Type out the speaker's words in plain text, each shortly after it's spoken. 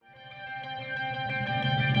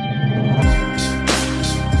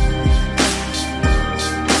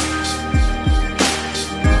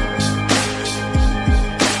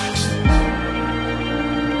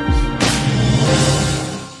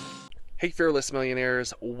Fearless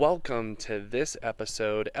Millionaires, welcome to this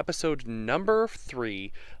episode number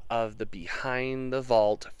 3 of the Behind the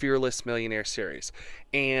Vault Fearless Millionaire series.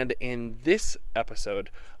 And in this episode,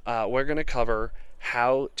 we're going to cover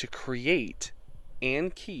how to create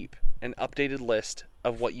and keep an updated list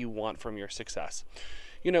of what you want from your success.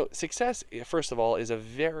 You know, success, first of all,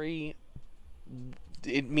 it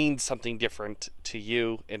means something different to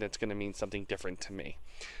you, and it's going to mean something different to me.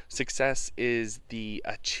 Success is the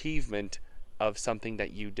achievement of something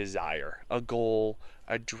that you desire, a goal,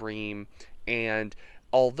 a dream, and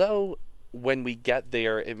although when we get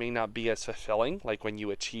there, it may not be as fulfilling. Like when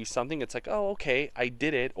you achieve something, it's like, oh, okay, I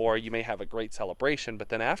did it, or you may have a great celebration. But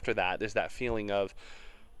then after that, there's that feeling of,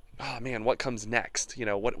 oh man, what comes next? You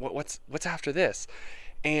know, what's after this?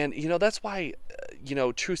 And that's why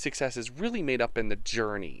true success is really made up in the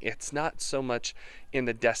journey. It's not so much in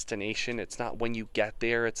the destination. It's not when you get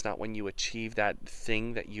there. It's not when you achieve that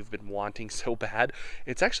thing that you've been wanting so bad.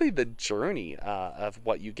 It's actually the journey of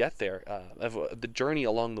what you get there, of the journey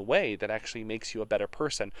along the way that actually makes you a better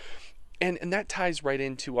person. And that ties right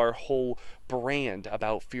into our whole brand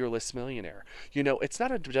about Fearless Millionaire. It's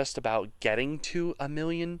not just about getting to a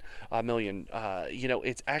million.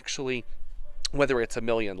 It's actually, whether it's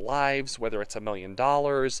 1,000,000 lives, whether it's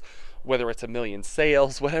 $1,000,000, whether it's 1,000,000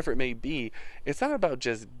 sales, whatever it may be, it's not about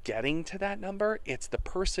just getting to that number. It's the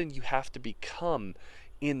person you have to become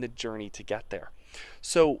in the journey to get there.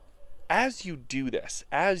 So as you do this,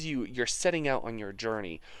 as you're setting out on your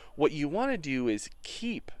journey, what you want to do is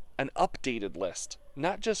keep an updated list,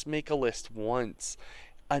 not just make a list once,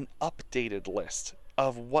 an updated list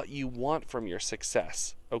of what you want from your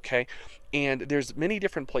success. Okay, and there's many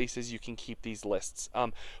different places you can keep these lists.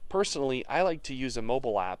 Personally, I like to use a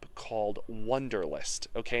mobile app called Wunderlist.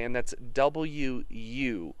 Okay, and that's WUNDERLIST.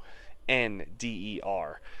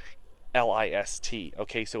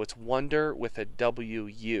 Okay, so it's Wonder with a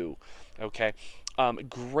WU. Okay,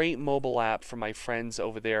 great mobile app for my friends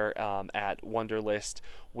over there at Wunderlist,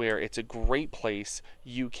 where it's a great place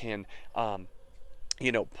you can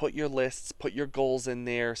put your lists, put your goals in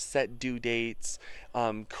there, set due dates,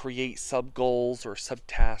 create sub goals or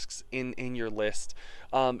subtasks in your list.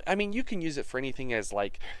 You can use it for anything as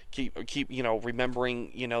like keep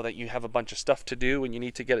remembering that you have a bunch of stuff to do and you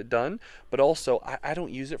need to get it done. But also, I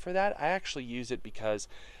don't use it for that. I actually use it because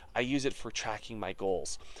I use it for tracking my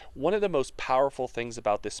goals. One of the most powerful things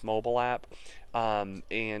about this mobile app,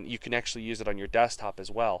 and you can actually use it on your desktop as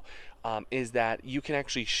well, is that you can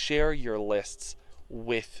actually share your lists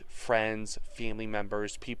with friends, family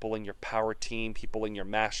members, people in your power team, people in your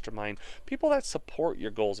mastermind, people that support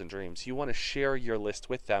your goals and dreams. You want to share your list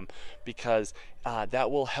with them because that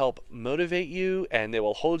will help motivate you, and they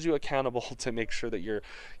will hold you accountable to make sure that you're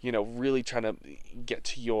really trying to get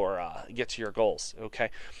to your goals. Okay,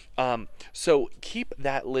 so keep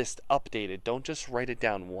that list updated. Don't just write it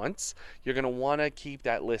down once. You're going to want to keep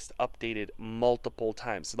that list updated multiple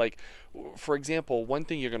times. Like, for example, one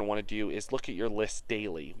thing you're going to want to do is look at your list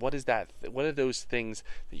daily. What is that? What are those things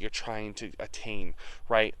that you're trying to attain,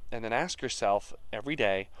 right? And then ask yourself every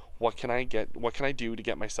day, what can I do to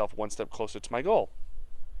get myself one step closer to my goal?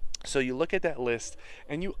 So you look at that list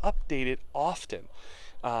and you update it often.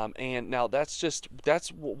 And now that's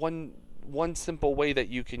one simple way that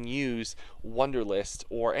you can use Wunderlist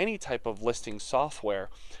or any type of listing software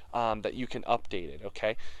that you can update it.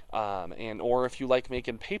 Okay, or if you like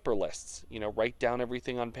making paper lists, write down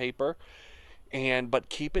everything on paper. But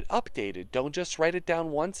keep it updated. Don't just write it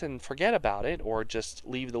down once and forget about it, or just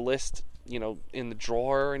leave the list in the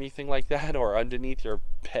drawer or anything like that, or underneath your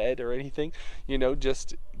bed or anything.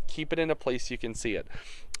 Just keep it in a place you can see it.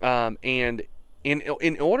 And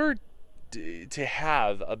in order to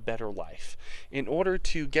have a better life, in order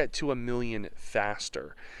to get to 1,000,000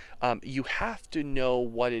 faster, you have to know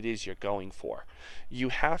what it is you're going for. You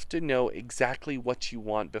have to know exactly what you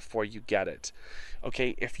want before you get it.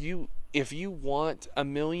 Okay, if you want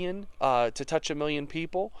 1,000,000 to touch 1,000,000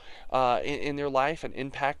 people in their life and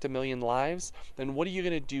impact 1,000,000 lives, then what are you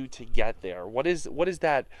going to do to get there? What is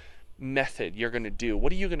that method you're going to do?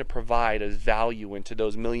 What are you going to provide as value into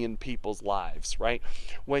those 1,000,000 people's lives, right?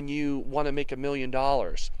 When you want to make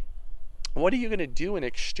 $1,000,000, what are you going to do in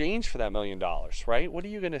exchange for that $1,000,000, right? What are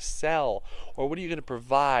you going to sell, or what are you going to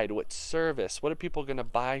provide? What service? What are people going to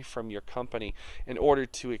buy from your company in order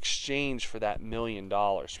to exchange for that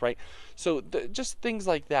 $1,000,000, right? So just things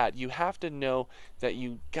like that. You have to know that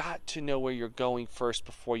you got to know where you're going first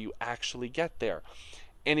before you actually get there.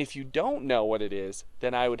 And if you don't know what it is,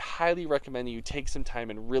 then I would highly recommend that you take some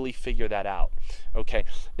time and really figure that out. Okay.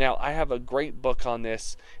 Now, I have a great book on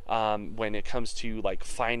this when it comes to like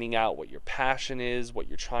finding out what your passion is, what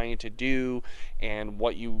you're trying to do, and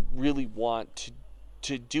what you really want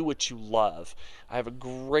to do what you love. I have a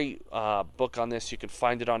great book on this. You can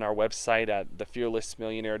find it on our website at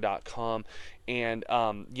thefearlessmillionaire.com. And,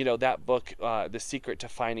 that book, The Secret to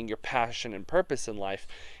Finding Your Passion and Purpose in Life,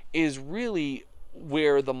 is really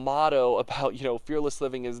where the motto about, fearless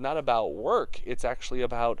living is not about work. It's actually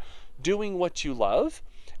about doing what you love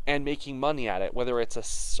and making money at it, whether it's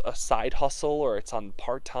a side hustle or it's on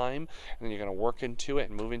part-time, and then you're going to work into it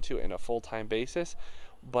and move into it in a full-time basis.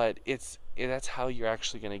 But that's how you're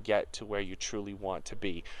actually going to get to where you truly want to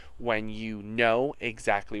be, when you know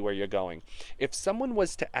exactly where you're going. If someone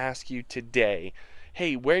was to ask you today,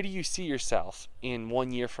 hey, where do you see yourself in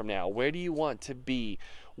 1 year from now? Where do you want to be?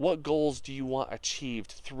 What goals do you want achieved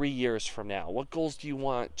 3 years from now? What goals do you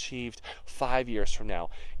want achieved 5 years from now?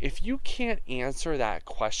 If you can't answer that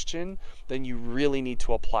question, then you really need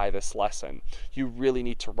to apply this lesson. You really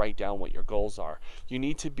need to write down what your goals are. You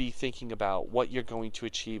need to be thinking about what you're going to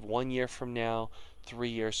achieve 1 year from now, 3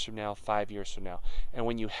 years from now, 5 years from now. And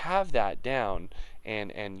when you have that down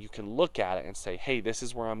and you can look at it and say, hey, this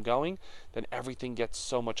is where I'm going, then everything gets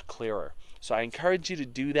so much clearer. So I encourage you to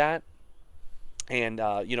do that. And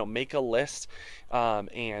make a list,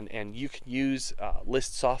 and you can use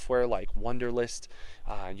list software like Wunderlist.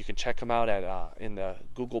 You can check them out at in the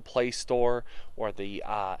Google Play Store or the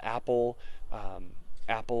Apple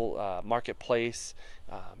Marketplace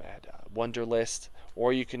at Wunderlist,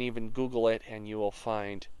 or you can even Google it and you will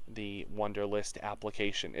find the Wunderlist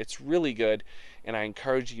application. It's really good, and I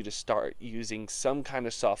encourage you to start using some kind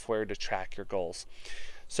of software to track your goals.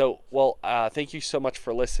 So, thank you so much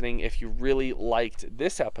for listening. If you really liked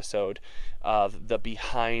this episode of the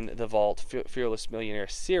Behind the Vault Fearless Millionaire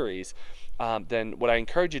series, then what I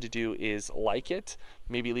encourage you to do is like it,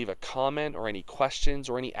 maybe leave a comment or any questions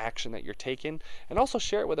or any action that you're taking, and also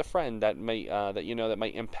share it with a friend that might that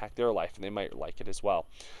might impact their life and they might like it as well.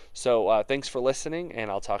 So, thanks for listening, and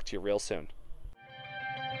I'll talk to you real soon.